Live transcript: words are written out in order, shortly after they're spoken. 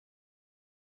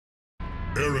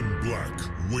Erron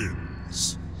Black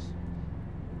wins.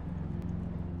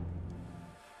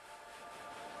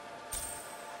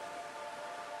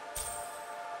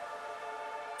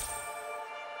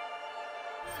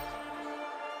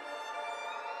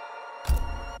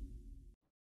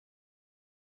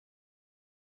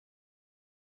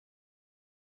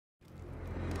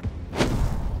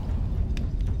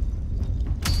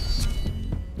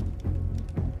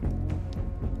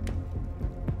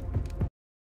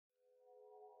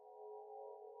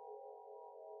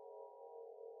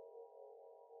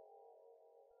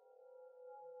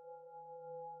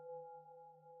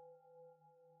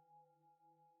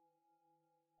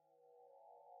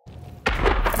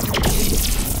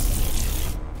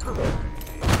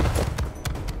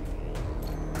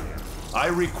 I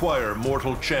require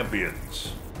mortal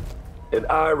champions. And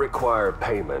I require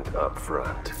payment up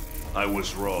front. I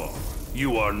was wrong.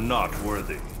 You are not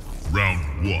worthy.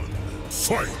 Round 1.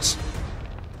 Fight!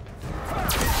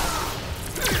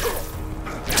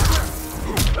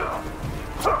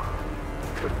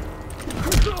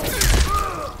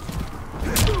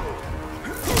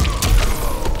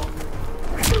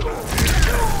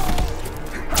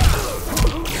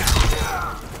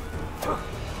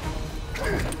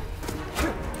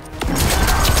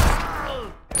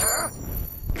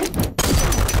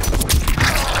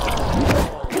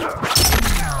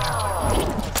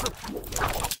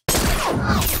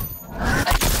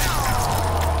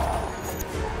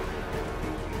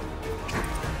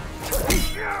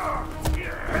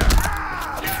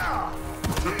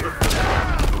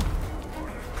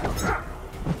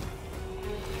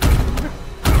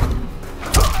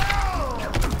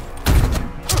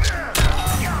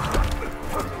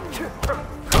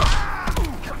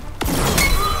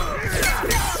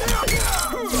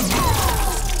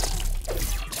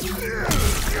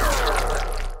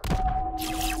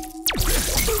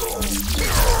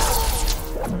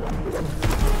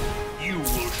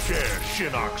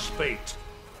 Shinnok's fate.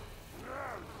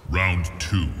 Round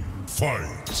 2.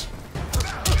 Fight!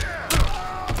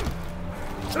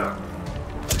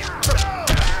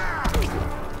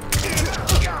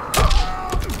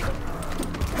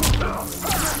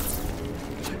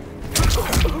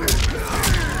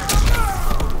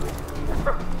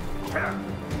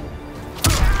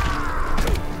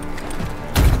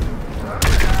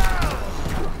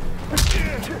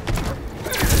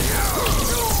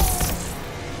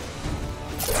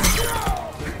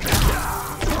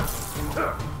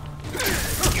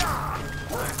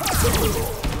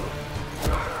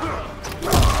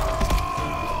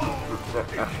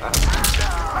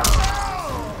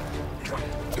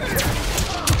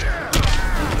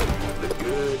 The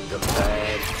good, the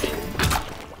bad.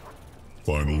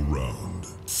 Final round.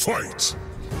 Fight!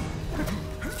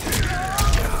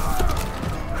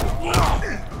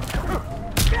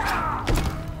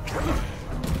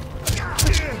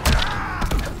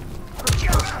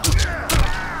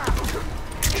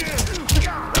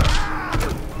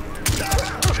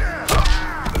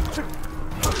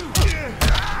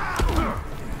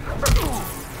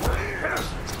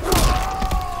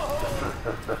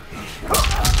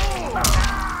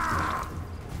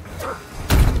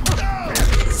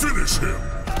 Finish him!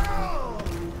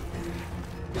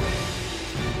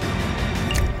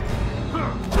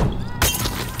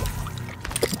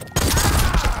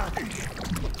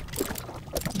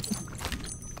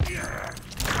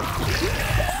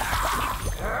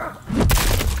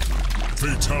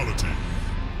 Fatality.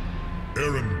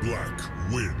 Erron Black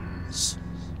wins.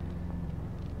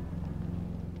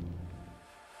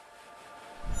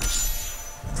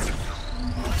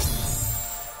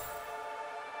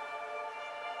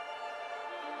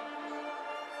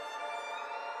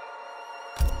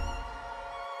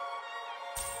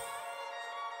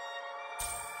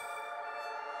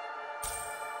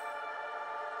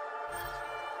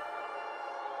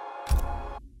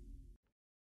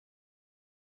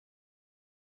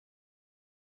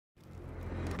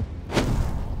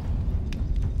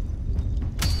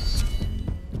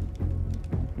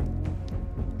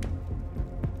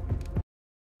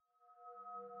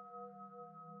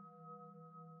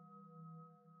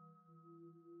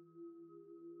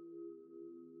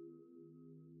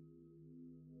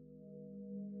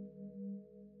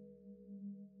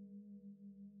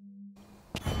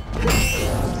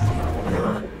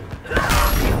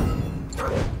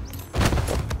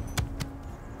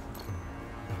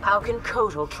 How can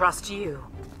Kotal trust you?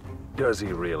 Does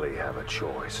he really have a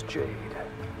choice, Jade?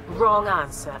 Wrong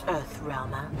answer,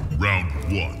 Earthrealmer.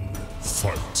 Round 1.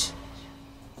 Fight!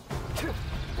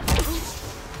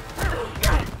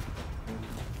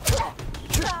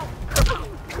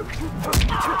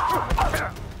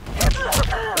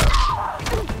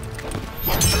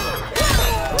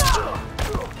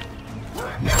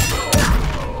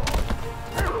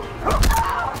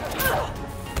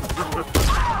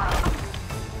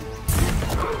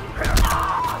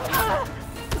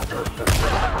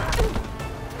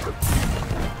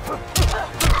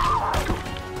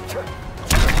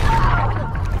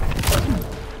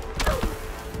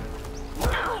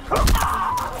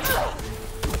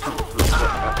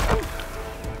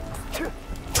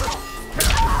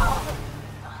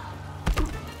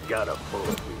 Got a bullet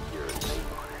with your name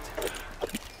on it.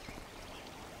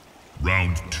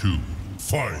 Round 2.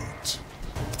 Fight!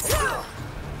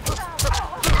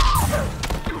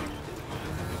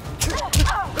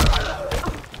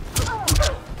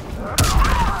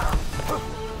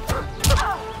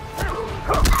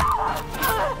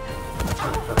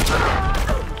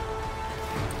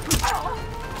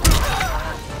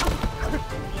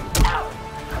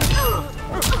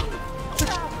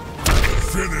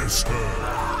 Finish her!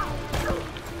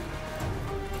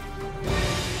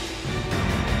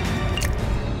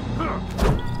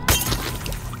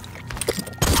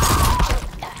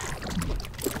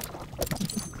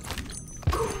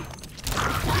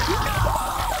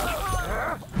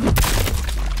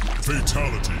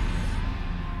 Fatality.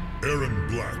 Erron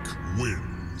Black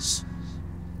wins.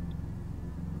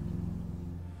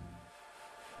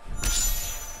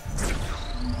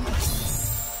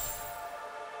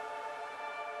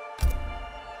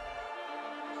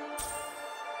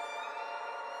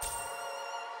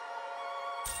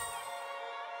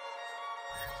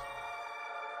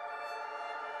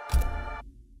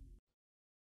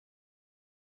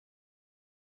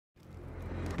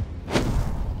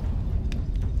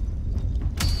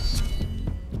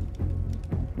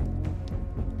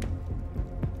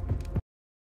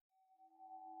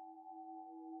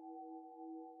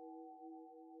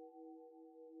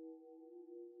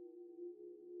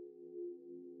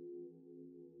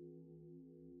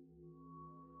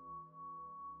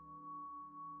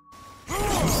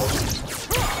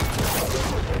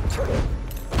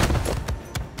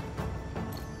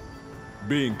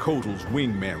 Being Kotal's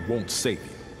wingman won't save you.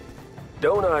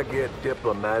 Don't I get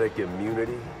diplomatic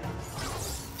immunity?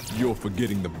 You're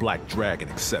forgetting the Black Dragon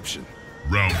exception.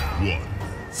 Round 1.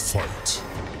 Fight!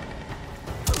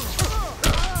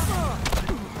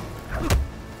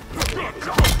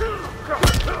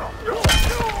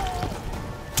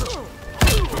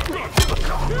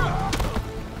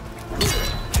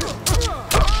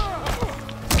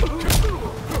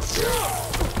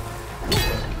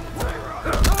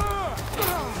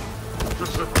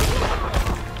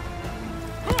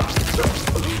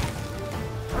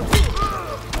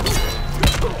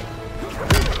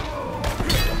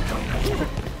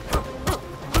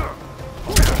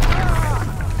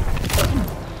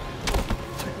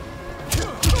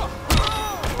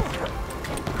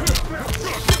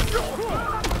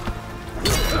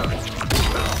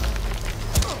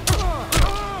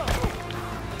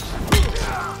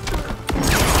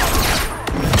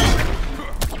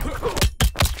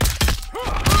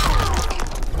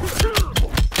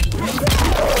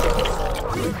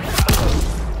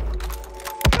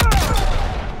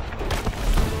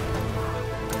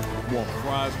 Want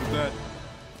fries with that?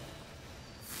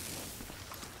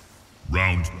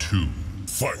 Round 2.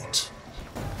 Fight!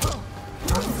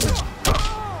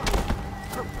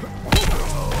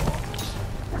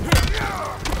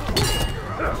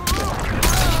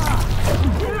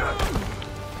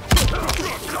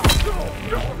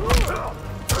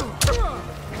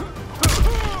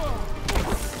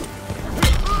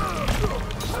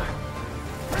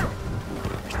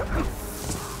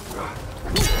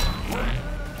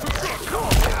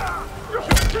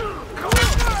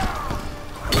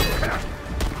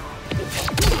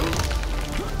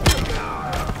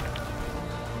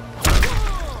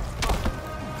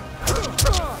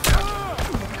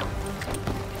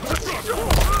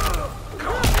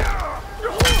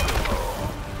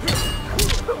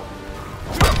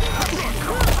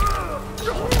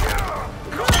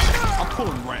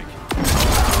 Pulling rank.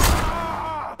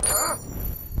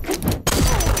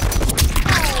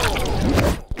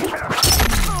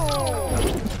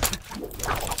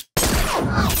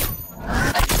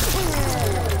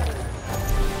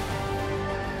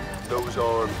 Those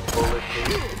arms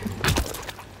bulletproof.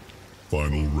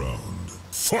 Final round.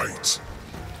 Fight!